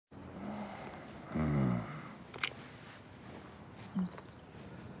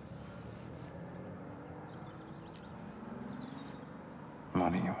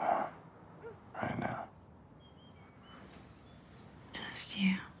What do you want right now? Just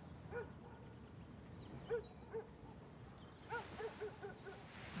you.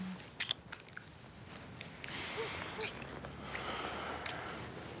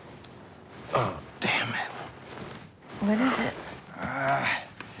 Oh, damn it. What is it?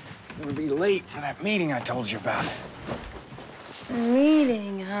 Gonna be late for that meeting I told you about. A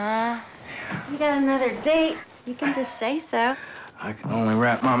meeting, huh? You got another date? You can just say so. I can only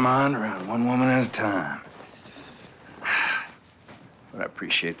wrap my mind around one woman at a time. But I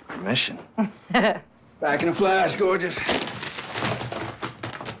appreciate the permission. Back in a flash, gorgeous.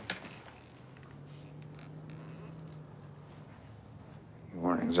 You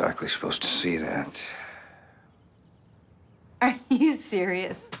weren't exactly supposed to see that. Are you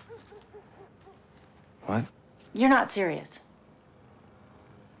serious? What? You're not serious.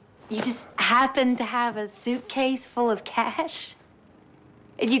 You just happen to have a suitcase full of cash?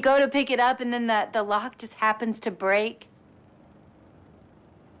 And you go to pick it up and then the lock just happens to break?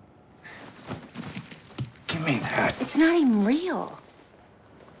 Give me that. It's not even real.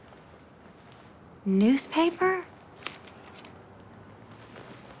 Newspaper?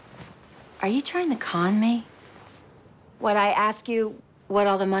 Are you trying to con me? What, I ask you what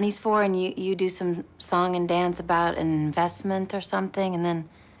all the money's for and you do some song and dance about an investment or something and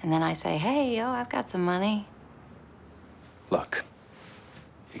then I say, hey, yo, I've got some money. Look,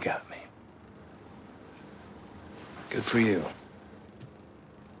 you got me. Good for you.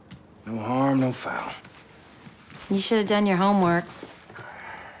 No harm, no foul. You should have done your homework.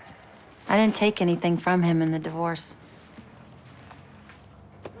 I didn't take anything from him in the divorce.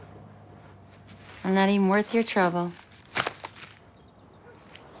 I'm not even worth your trouble.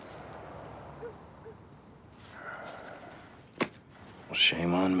 Well,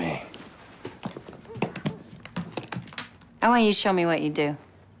 shame on me. I want you to show me what you do.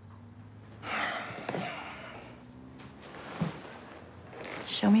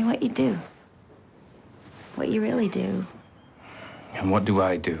 Show me what you do. What you really do. And what do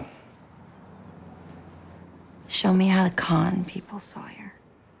I do? Show me how to con people, Sawyer.